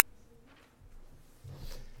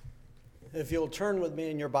If you'll turn with me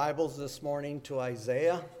in your Bibles this morning to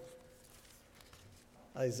Isaiah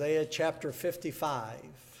chapter 55.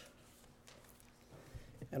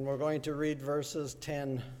 And we're going to read verses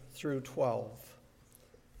 10 through 12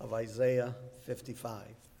 of Isaiah 55.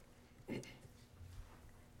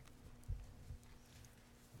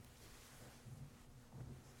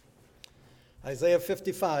 Isaiah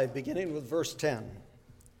 55, beginning with verse 10.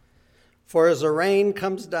 For as the rain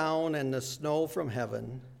comes down and the snow from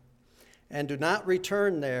heaven, and do not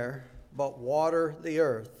return there, but water the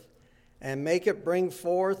earth, and make it bring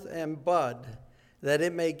forth and bud, that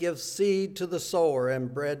it may give seed to the sower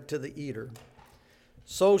and bread to the eater.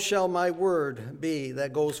 So shall my word be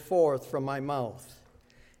that goes forth from my mouth.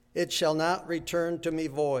 It shall not return to me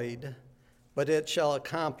void, but it shall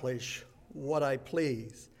accomplish what I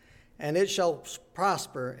please, and it shall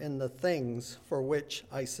prosper in the things for which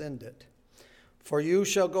I send it. For you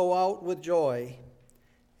shall go out with joy,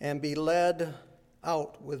 and be led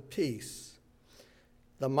out with peace.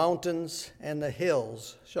 The mountains and the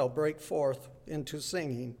hills shall break forth into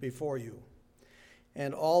singing before you,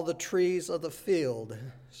 and all the trees of the field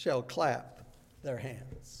shall clap their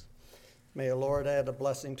hands. May the Lord add a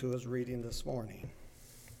blessing to his reading this morning.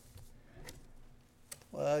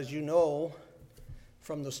 Well, as you know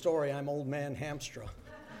from the story, I'm Old Man Hamstra.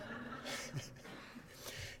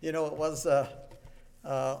 You know, it was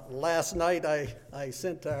last night I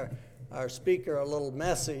sent our speaker a little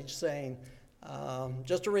message saying,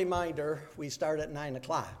 just a reminder, we start at 9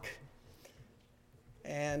 o'clock.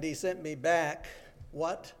 And he sent me back,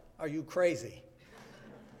 what? Are you crazy?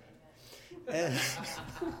 And,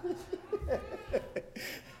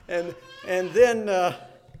 and then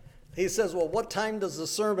he says, well, what time does the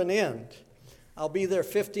sermon end? I'll be there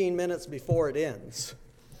 15 minutes before it ends.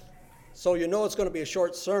 So you know it's going to be a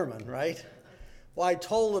short sermon, right? Well, I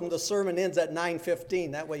told him the sermon ends at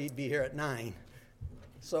 9:15. That way he'd be here at 9.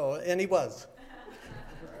 So, and he was.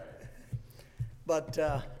 But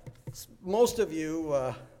most of you,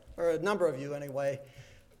 or a number of you anyway,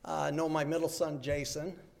 know my middle son,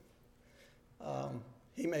 Jason.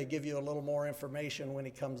 He may give you a little more information when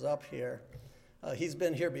he comes up here. He's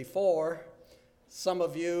been here before. Some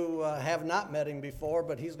of you have not met him before,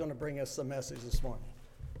 but he's going to bring us some message this morning.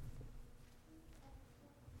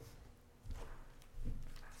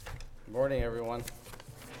 Good morning, everyone.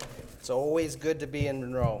 It's always good to be in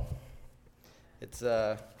Monroe. It's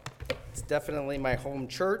definitely my home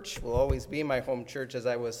church, will always be my home church. As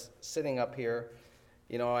I was sitting up here,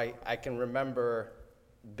 you know, I can remember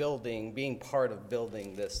being part of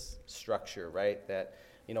building this structure, right? That,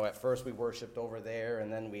 you know, at first we worshiped over there,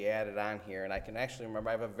 and then we added on here. And I can actually remember,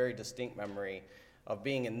 I have a very distinct memory of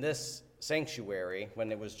being in this sanctuary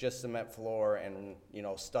when it was just cement floor and, you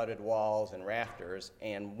know, studded walls and rafters.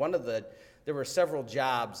 And there were several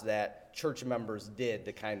jobs that church members did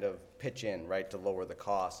to kind of pitch in, right, to lower the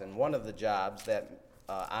cost. And one of the jobs that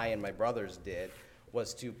I and my brothers did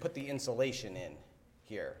was to put the insulation in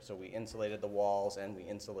here. So we insulated the walls and we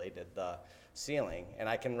insulated the ceiling. And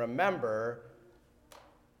I can remember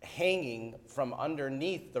hanging from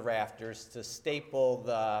underneath the rafters to staple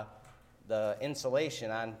the insulation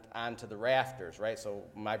onto the rafters, right? So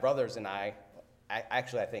my brothers and I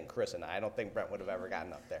think Chris and I don't think Brent would have ever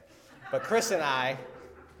gotten up there. But Chris and I,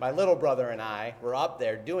 my little brother and I, were up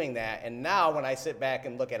there doing that. And now when I sit back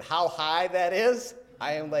and look at how high that is,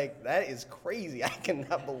 I am like, that is crazy. I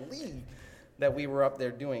cannot believe that we were up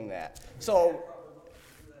there doing that. So,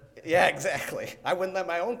 yeah, exactly. I wouldn't let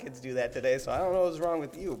my own kids do that today, so I don't know what's wrong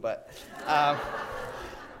with you. But,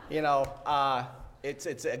 you know, it's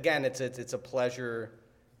a pleasure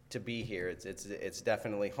to be here. It's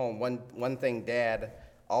definitely home. One thing Dad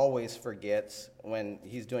always forgets when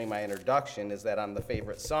he's doing my introduction is that I'm the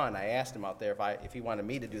favorite son. I asked him out there if he wanted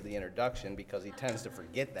me to do the introduction because he tends to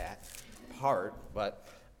forget that part. But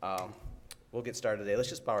we'll get started today. Let's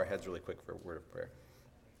just bow our heads really quick for a word of prayer.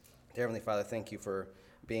 Dear Heavenly Father, thank you for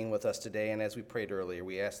being with us today. And as we prayed earlier,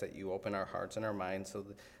 we ask that you open our hearts and our minds so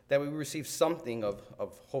that we receive something of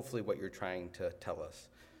hopefully what you're trying to tell us.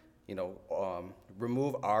 You know,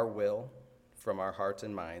 remove our will from our hearts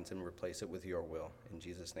and minds and replace it with your will. In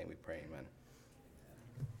Jesus' name we pray, amen.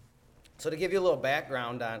 So to give you a little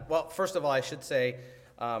background on, well, first of all, I should say,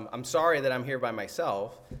 I'm sorry that I'm here by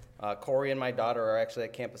myself. Corey and my daughter are actually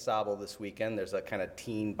at Camp Asabo this weekend. There's a kind of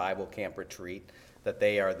teen Bible camp retreat that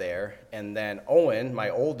they are there. And then Owen,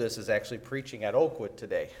 my oldest, is actually preaching at Oakwood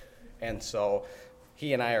today. And so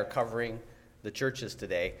he and I are covering the churches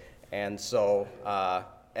today. And so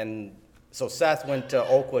Seth went to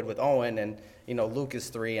Oakwood with Owen, and you know, Luke is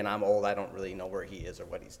 3, and I'm old. I don't really know where he is or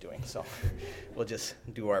what he's doing. So we'll just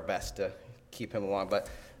do our best to keep him along. But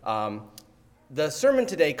the sermon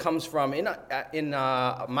today comes from, in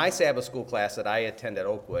my Sabbath school class that I attend at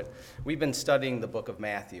Oakwood, we've been studying the book of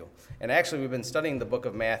Matthew. And actually, we've been studying the book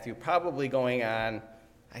of Matthew probably going on,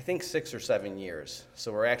 I think, 6 or 7 years.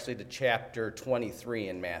 So we're actually to chapter 23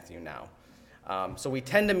 in Matthew now. So we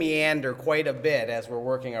tend to meander quite a bit as we're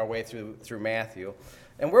working our way through Matthew.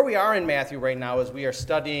 And where we are in Matthew right now is we are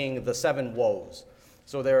studying the 7 woes.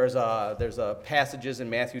 So there's passages in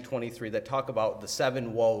Matthew 23 that talk about the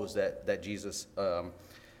 7 woes that Jesus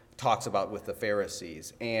talks about with the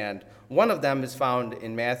Pharisees. And one of them is found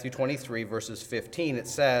in Matthew 23, verses 15. It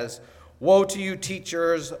says, "Woe to you,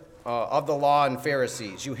 teachers of the law and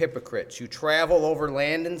Pharisees, you hypocrites! You travel over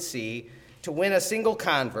land and sea to win a single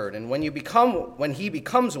convert, and when he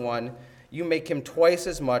becomes one, you make him twice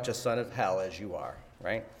as much a son of hell as you are."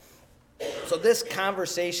 Right? So this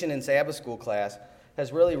conversation in Sabbath school class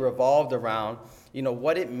has really revolved around,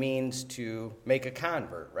 what it means to make a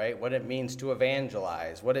convert, right? What it means to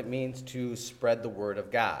evangelize, what it means to spread the word of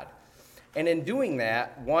God. And in doing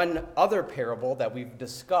that, one other parable that we've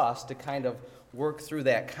discussed to kind of work through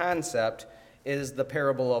that concept is the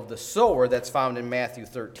parable of the sower that's found in Matthew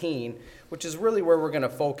 13, which is really where we're going to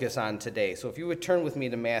focus on today. So if you would turn with me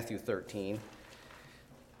to Matthew 13,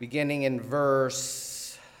 beginning in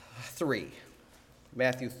verse 3.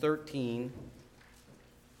 Matthew 13,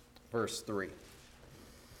 verse 3.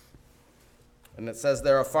 And it says,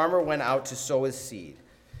 "There a farmer went out to sow his seed.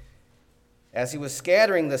 As he was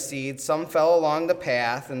scattering the seed, some fell along the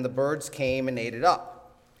path, and the birds came and ate it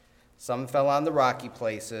up. Some fell on the rocky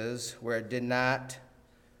places where it did not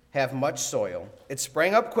have much soil. It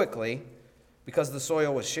sprang up quickly because the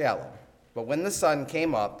soil was shallow. But when the sun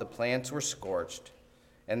came up, the plants were scorched,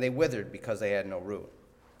 and they withered because they had no root.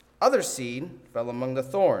 Other seed fell among the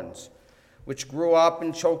thorns, which grew up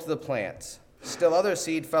and choked the plants. Still other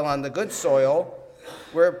seed fell on the good soil,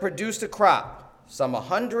 where it produced a crop, some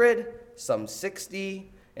 100, some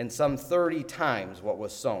 60, and some 30 times what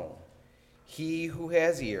was sown. He who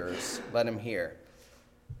has ears, let him hear."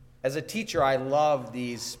 As a teacher, I love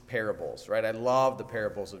these parables, right? I love the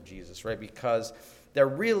parables of Jesus, right? Because they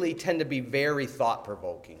really tend to be very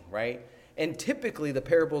thought-provoking, right? And typically, the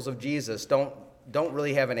parables of Jesus don't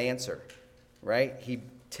really have an answer, right? He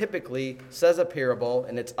typically says a parable,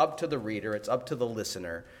 and it's up to the reader, it's up to the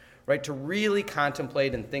listener, right, to really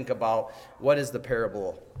contemplate and think about what is the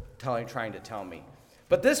parable trying to tell me.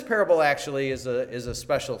 But this parable actually is a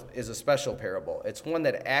special parable. It's one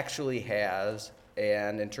that actually has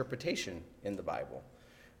an interpretation in the Bible,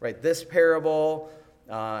 right? This parable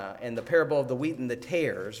and the parable of the wheat and the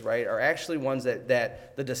tares, right, are actually ones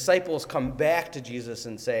that the disciples come back to Jesus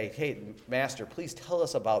and say, "Hey, Master, please tell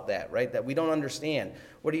us about that," right? That we don't understand.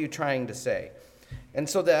 What are you trying to say? And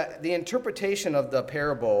so the interpretation of the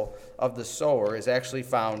parable of the sower is actually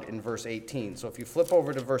found in verse 18. So if you flip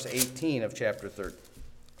over to verse 18 of chapter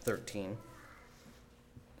 13,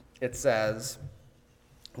 it says,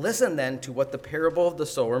 "Listen then to what the parable of the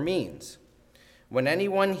sower means. When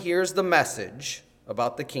anyone hears the message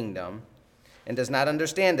about the kingdom and does not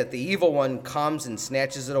understand it, the evil one comes and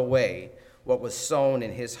snatches it away, what was sown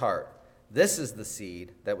in his heart. This is the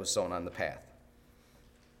seed that was sown on the path.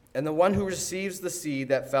 And the one who receives the seed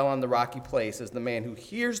that fell on the rocky place is the man who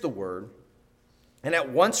hears the word and at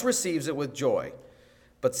once receives it with joy.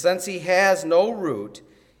 But since he has no root,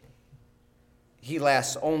 he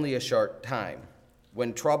lasts only a short time.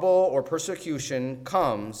 When trouble or persecution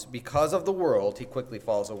comes because of the world, he quickly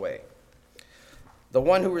falls away. The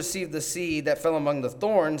one who received the seed that fell among the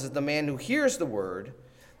thorns is the man who hears the word,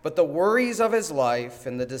 but the worries of his life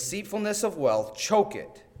and the deceitfulness of wealth choke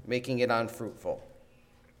it, making it unfruitful.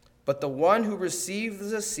 But the one who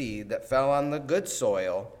receives the seed that fell on the good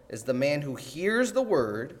soil is the man who hears the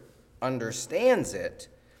word, understands it,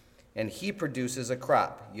 and he produces a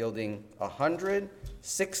crop, yielding 100,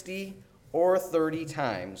 60, or 30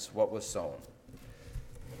 times what was sown."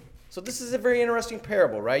 So this is a very interesting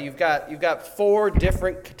parable, right? You've got 4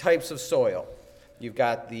 different types of soil. You've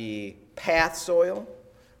got the path soil,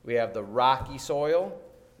 we have the rocky soil,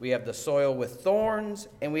 we have the soil with thorns,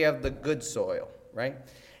 and we have the good soil, right?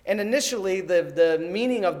 And initially, the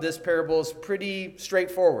meaning of this parable is pretty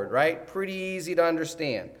straightforward, right? Pretty easy to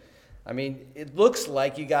understand. I mean, it looks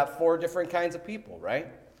like you got 4 different kinds of people, right?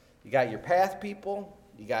 You got your path people,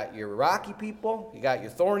 you got your rocky people, you got your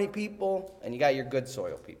thorny people, and you got your good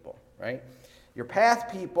soil people, right? Your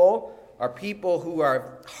path people are people who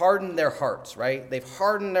are hardened their hearts, right? They've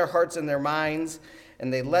hardened their hearts and their minds,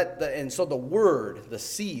 and so the word, the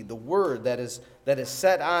seed, the word that is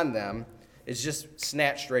set on them is just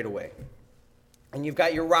snatched straight away. And you've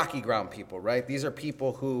got your rocky ground people, right? These are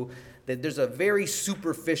people who, there's a very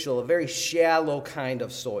superficial, a very shallow kind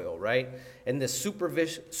of soil, right? And this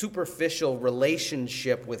superficial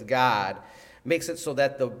relationship with God makes it so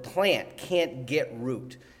that the plant can't get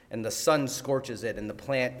root, and the sun scorches it, and the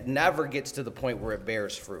plant never gets to the point where it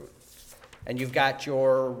bears fruit. And you've got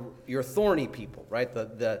your thorny people, right?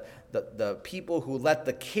 The people who let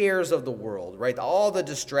the cares of the world, right? All the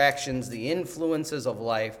distractions, the influences of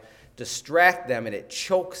life distract them, and it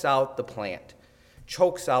chokes out the plant,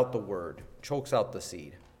 chokes out the word, chokes out the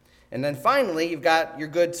seed. And then finally, you've got your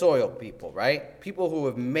good soil people, right? People who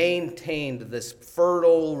have maintained this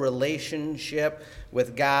fertile relationship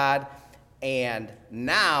with God, and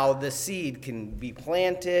now the seed can be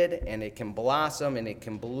planted, and it can blossom, and it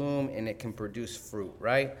can bloom, and it can produce fruit,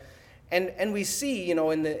 right? And we see,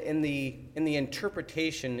 in the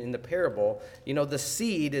interpretation in the parable, the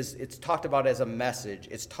seed it's talked about as a message.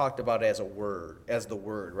 It's talked about as the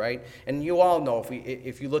word, right? And you all know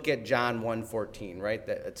if you look at John 1:14, right,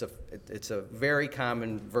 that it's a very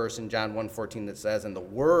common verse in John 1:14 that says, "And the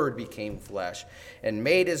Word became flesh and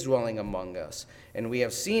made His dwelling among us, and we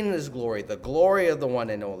have seen His glory, the glory of the one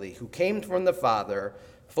and only, who came from the Father,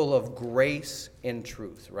 full of grace and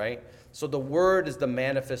truth," right? So the Word is the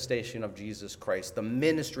manifestation of Jesus Christ, the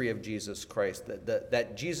ministry of Jesus Christ,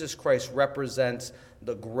 that Jesus Christ represents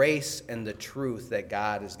the grace and the truth that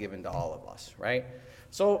God has given to all of us, right?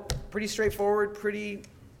 So pretty straightforward, pretty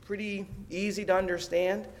easy to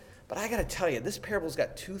understand. But I got to tell you, this parable's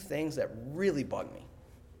got two things that really bug me.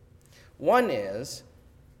 One is,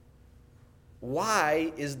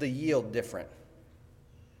 why is the yield different?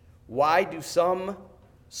 Why do some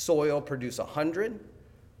soil produce 100?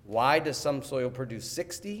 Why does some soil produce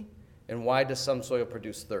 60? And why does some soil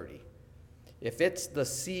produce 30? If it's the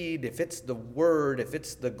seed, if it's the word, if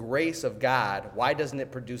it's the grace of God, why doesn't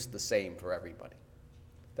it produce the same for everybody?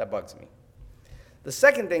 That bugs me. The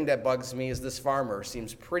second thing that bugs me is this farmer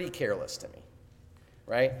seems pretty careless to me,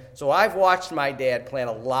 right? So I've watched my dad plant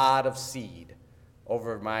a lot of seed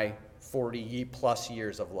over my 40-plus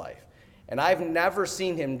years of life. And I've never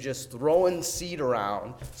seen him just throwing seed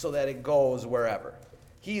around so that it goes wherever.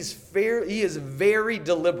 He is very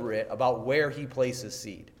deliberate about where he places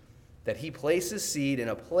seed. That he places seed in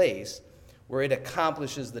a place where it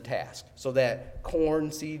accomplishes the task. So that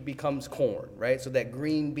corn seed becomes corn, right? So that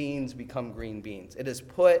green beans become green beans. It is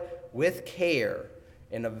put with care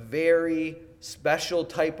in a very special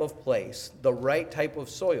type of place, the right type of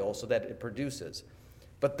soil so that it produces.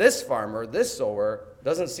 But this farmer, this sower,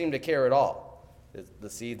 doesn't seem to care at all. The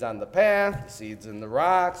seeds on the path, the seeds in the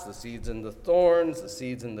rocks, the seeds in the thorns, the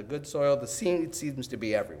seeds in the good soil. The seed seems to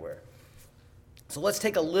be everywhere. So let's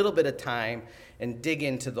take a little bit of time and dig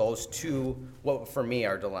into those two, what for me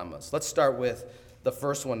are dilemmas. Let's start with the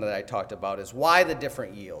first one that I talked about is why the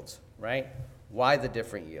different yields, right? Why the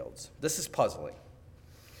different yields? This is puzzling.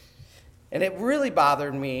 And it really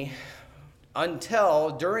bothered me until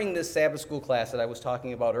during this Sabbath school class that I was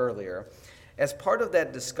talking about earlier. As part of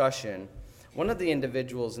that discussion, one of the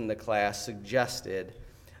individuals in the class suggested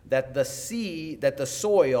that the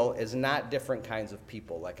soil is not different kinds of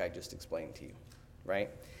people, like I just explained to you, right?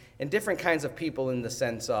 And different kinds of people in the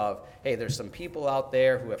sense of, hey, there's some people out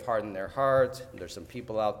there who have hardened their hearts. There's some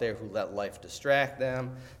people out there who let life distract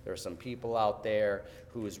them. There are some people out there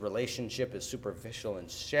whose relationship is superficial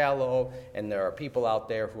and shallow. And there are people out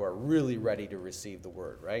there who are really ready to receive the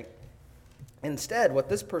word, right? Instead, what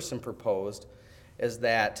this person proposed is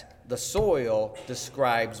that the soil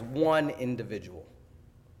describes one individual.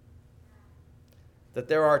 That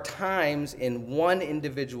there are times in one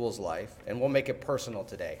individual's life, and we'll make it personal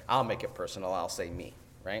today. I'll make it personal. I'll say me,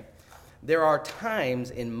 right? There are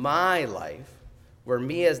times in my life where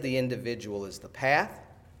me as the individual is the path,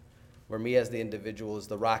 where me as the individual is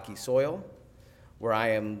the rocky soil, where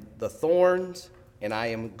I am the thorns, and I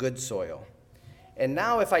am good soil. And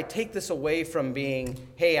now if I take this away from being,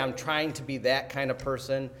 hey, I'm trying to be that kind of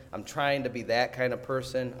person, I'm trying to be that kind of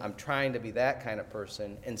person, I'm trying to be that kind of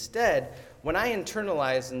person. Instead, when I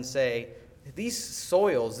internalize and say, these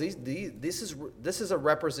soils, this is a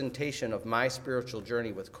representation of my spiritual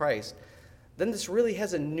journey with Christ, then this really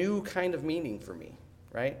has a new kind of meaning for me,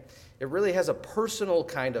 right? It really has a personal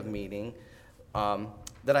kind of meaning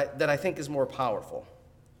that I think is more powerful.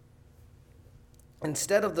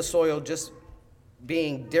 Instead of the soil just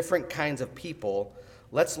being different kinds of people,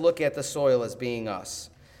 let's look at the soil as being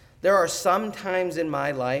us. There are some times in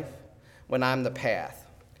my life when I'm the path,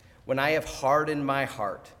 when I have hardened my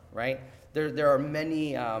heart, right? There are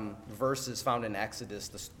many verses found in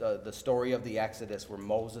Exodus, the story of the Exodus where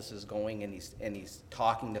Moses is going and he's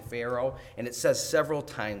talking to Pharaoh, and it says several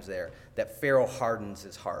times there that Pharaoh hardens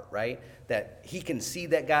his heart, right? That he can see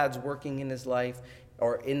that God's working in his life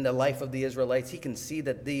or in the life of the Israelites. He can see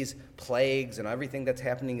that these plagues and everything that's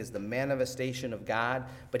happening is the manifestation of God,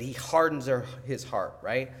 but he hardens his heart,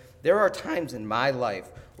 right? There are times in my life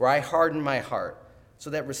where I harden my heart so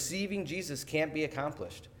that receiving Jesus can't be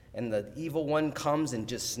accomplished. And the evil one comes and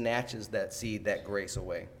just snatches that seed, that grace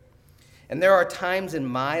away. And there are times in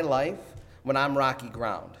my life when I'm rocky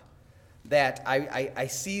ground that I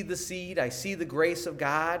see the seed, I see the grace of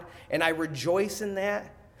God, and I rejoice in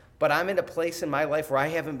that, but I'm in a place in my life where I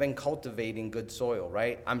haven't been cultivating good soil,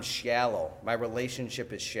 right? I'm shallow. My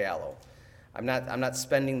relationship is shallow. I'm not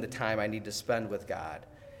spending the time I need to spend with God.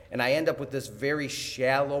 And I end up with this very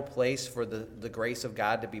shallow place for the grace of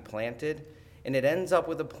God to be planted. And it ends up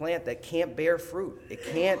with a plant that can't bear fruit. It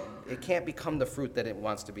can't become the fruit that it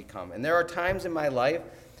wants to become. And there are times in my life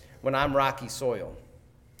when I'm rocky soil.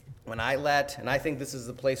 And I think this is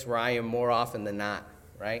the place where I am more often than not,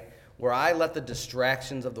 right? Where I let the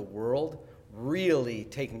distractions of the world really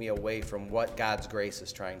take me away from what God's grace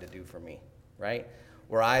is trying to do for me, right?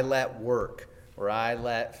 Where I let work, where I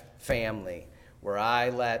let family, where I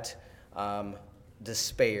let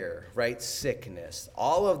despair, right? Sickness,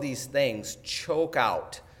 all of these things choke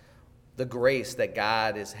out the grace that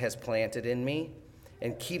God has planted in me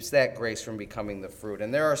and keeps that grace from becoming the fruit.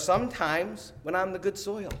 And there are some times when I'm the good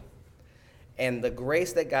soil. And the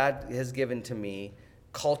grace that God has given to me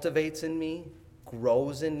cultivates in me,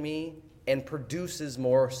 grows in me, and produces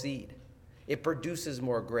more seed. It produces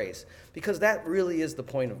more grace. Because that really is the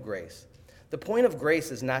point of grace. The point of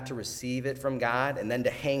grace is not to receive it from God and then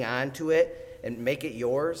to hang on to it and make it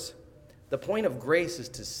yours. The point of grace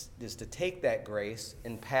is to take that grace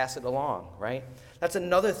and pass it along, right? That's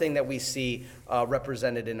another thing that we see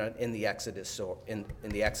represented in the Exodus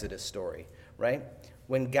story, right?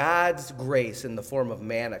 When God's grace in the form of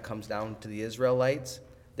manna comes down to the Israelites,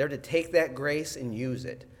 they're to take that grace and use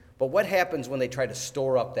it. But what happens when they try to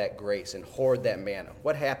store up that grace and hoard that manna?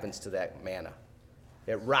 What happens to that manna?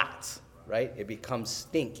 It rots, right? It becomes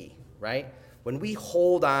stinky, right? When we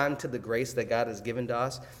hold on to the grace that God has given to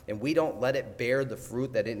us and we don't let it bear the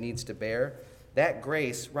fruit that it needs to bear, that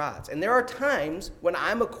grace rots. And there are times when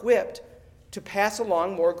I'm equipped to pass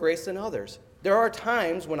along more grace than others. There are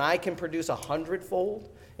times when I can produce 100-fold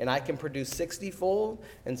and I can produce 60-fold,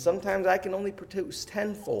 and sometimes I can only produce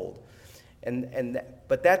 10-fold.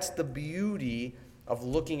 But that's the beauty of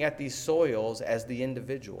looking at these soils as the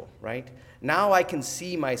individual, right? Now I can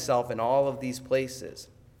see myself in all of these places.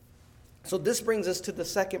 So this brings us to the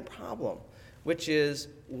second problem, which is,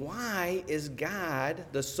 why is God,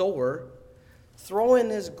 the sower, throwing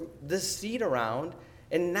this seed around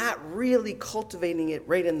and not really cultivating it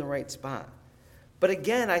right in the right spot? But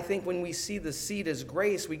again, I think when we see the seed as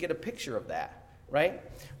grace, we get a picture of that, right?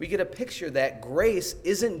 We get a picture that grace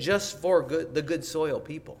isn't just for the good soil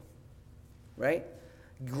people, right?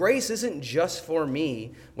 Grace isn't just for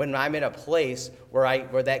me when I'm in a place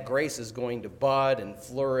where that grace is going to bud and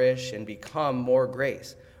flourish and become more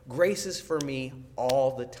grace. Grace is for me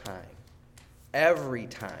all the time, every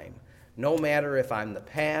time, no matter if I'm the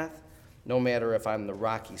path, no matter if I'm the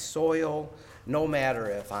rocky soil, no matter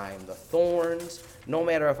if I'm the thorns, no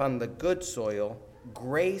matter if I'm the good soil,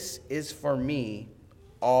 grace is for me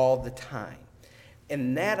all the time.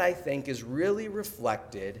 And that, I think, is really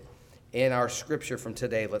reflected in our scripture from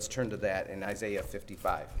today. Let's turn to that in Isaiah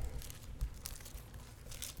 55.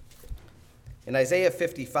 In Isaiah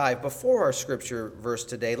 55, before our scripture verse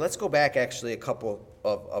today, let's go back actually a couple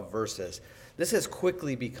of verses. This is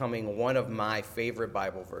quickly becoming one of my favorite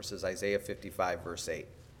Bible verses, Isaiah 55, verse 8.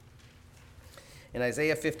 In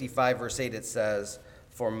Isaiah 55, verse 8, it says,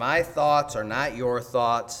 "For my thoughts are not your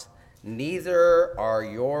thoughts, neither are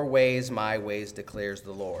your ways my ways, declares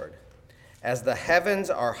the Lord. As the heavens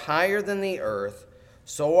are higher than the earth,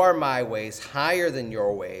 so are my ways higher than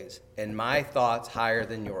your ways, and my thoughts higher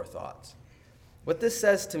than your thoughts." What this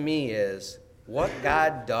says to me is, what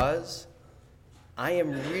God does, I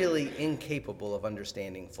am really incapable of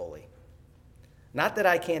understanding fully. Not that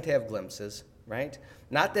I can't have glimpses, right?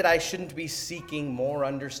 Not that I shouldn't be seeking more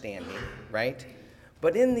understanding, right?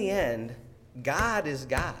 But in the end, God is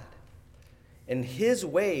God. And his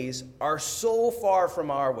ways are so far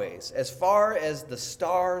from our ways. As far as the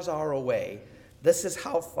stars are away, this is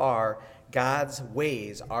how far God's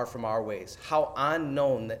ways are from our ways, how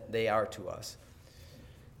unknown they are to us.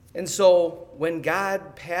 And so when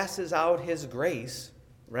God passes out his grace,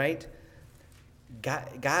 right,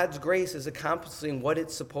 God's grace is accomplishing what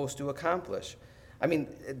it's supposed to accomplish. I mean,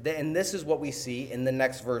 and this is what we see in the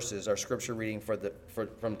next verses, our scripture reading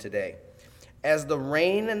from today. As the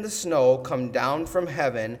rain and the snow come down from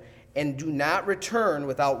heaven and do not return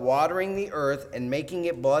without watering the earth and making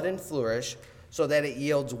it bud and flourish, so that it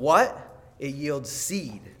yields what? It yields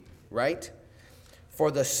seed, right?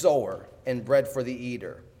 For the sower and bread for the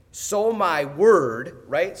eater. So my word,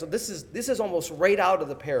 right? So this is almost right out of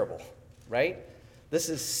the parable, right? This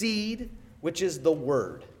is seed, which is the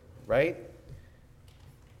word, right?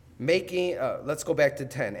 Let's go back to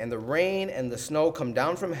 10. And the rain and the snow come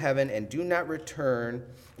down from heaven and do not return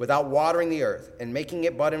without watering the earth and making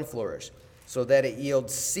it bud and flourish, so that it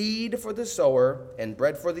yields seed for the sower and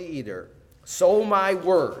bread for the eater. So my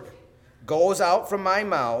word goes out from my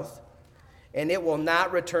mouth, and it will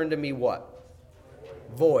not return to me what?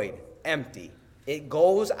 Void, empty. It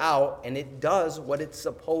goes out and it does what it's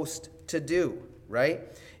supposed to do, right?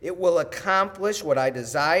 It will accomplish what I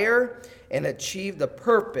desire and achieve the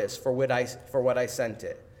purpose for what I sent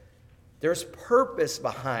it. There's purpose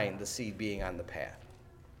behind the seed being on the path.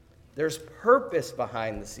 There's purpose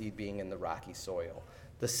behind the seed being in the rocky soil,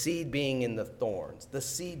 the seed being in the thorns, the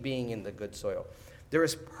seed being in the good soil. There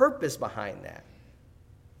is purpose behind that.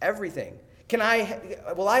 Everything.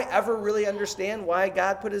 Will I ever really understand why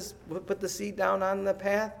God put the seed down on the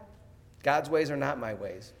path? God's ways are not my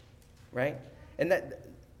ways, right? And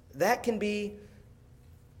that can be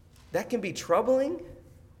troubling,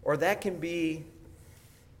 or that can be,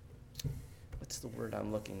 what's the word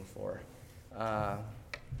I'm looking for?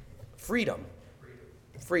 Freedom,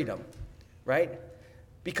 right?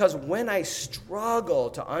 Because when I struggle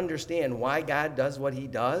to understand why God does what he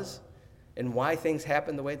does and why things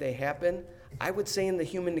happen the way they happen, I would say in the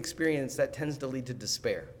human experience that tends to lead to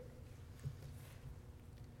despair.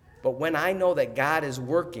 But when I know that God is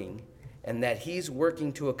working and that he's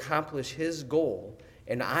working to accomplish his goal,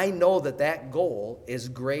 and I know that that goal is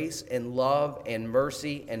grace and love and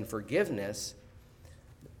mercy and forgiveness,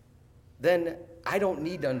 then I don't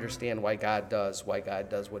need to understand why God does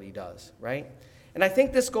what he does, right? And I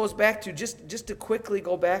think this goes back to, just to quickly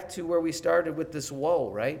go back to where we started with this woe,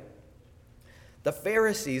 right? The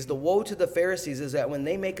Pharisees, the woe to the Pharisees is that when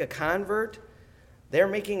they make a convert, they're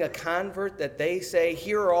making a convert that they say,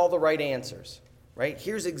 here are all the right answers, right?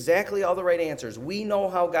 Here's exactly all the right answers. We know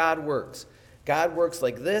how God works. God works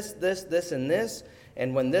like this, and this.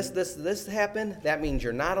 And when this happened, that means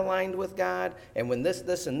you're not aligned with God. And when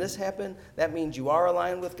this, and this happened, that means you are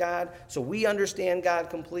aligned with God. So we understand God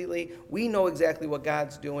completely. We know exactly what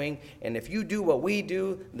God's doing. And if you do what we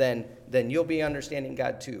do, then you'll be understanding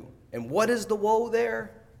God too. And what is the woe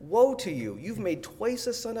there? Woe to you. You've made twice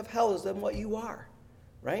the son of hell than what you are,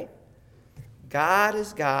 right? God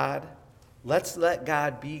is God. Let's let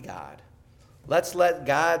God be God. Let's let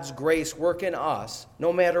God's grace work in us,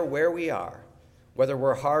 no matter where we are. Whether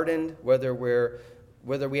we're hardened, whether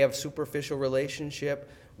we have superficial relationship,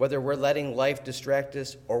 whether we're letting life distract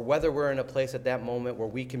us, or whether we're in a place at that moment where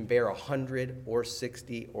we can bear 100 or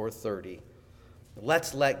 60 or 30.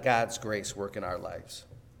 Let's let God's grace work in our lives.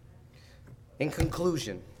 In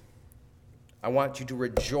conclusion, I want you to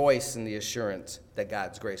rejoice in the assurance that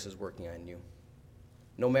God's grace is working on you.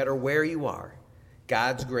 No matter where you are,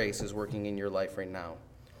 God's grace is working in your life right now.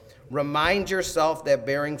 Remind yourself that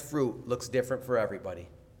bearing fruit looks different for everybody.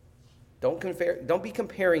 Don't be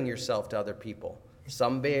comparing yourself to other people.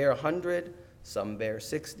 Some bear 100, some bear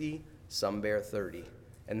 60, some bear 30.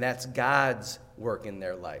 And that's God's work in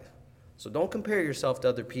their life. So don't compare yourself to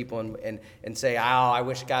other people and say, I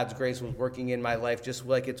wish God's grace was working in my life just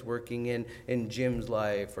like it's working in Jim's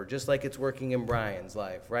life, or just like it's working in Brian's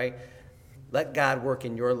life, right? Let God work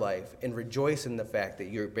in your life and rejoice in the fact that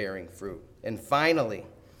you're bearing fruit. And finally,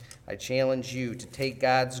 I challenge you to take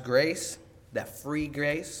God's grace, that free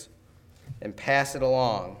grace, and pass it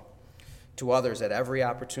along to others at every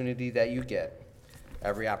opportunity that you get,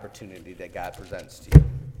 every opportunity that God presents to you.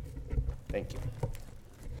 Thank you.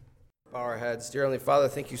 Bow our heads. Dear Heavenly Father,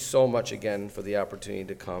 thank you so much again for the opportunity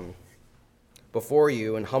to come before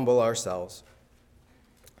you and humble ourselves.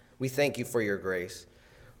 We thank you for your grace,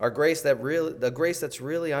 the grace that's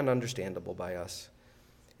really ununderstandable by us.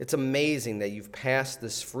 It's amazing that you've passed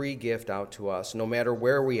this free gift out to us, no matter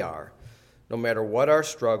where we are, no matter what our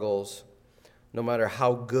struggles, no matter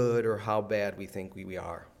how good or how bad we think we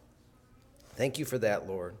are. Thank you for that,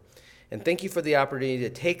 Lord. And thank you for the opportunity to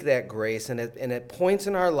take that grace and at points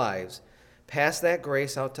in our lives, pass that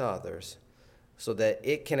grace out to others so that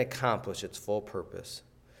it can accomplish its full purpose.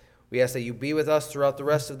 We ask that you be with us throughout the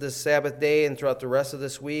rest of this Sabbath day and throughout the rest of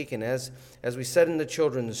this week. And as we said in the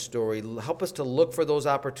children's story, help us to look for those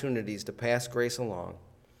opportunities to pass grace along.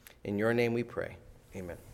 In your name we pray. Amen.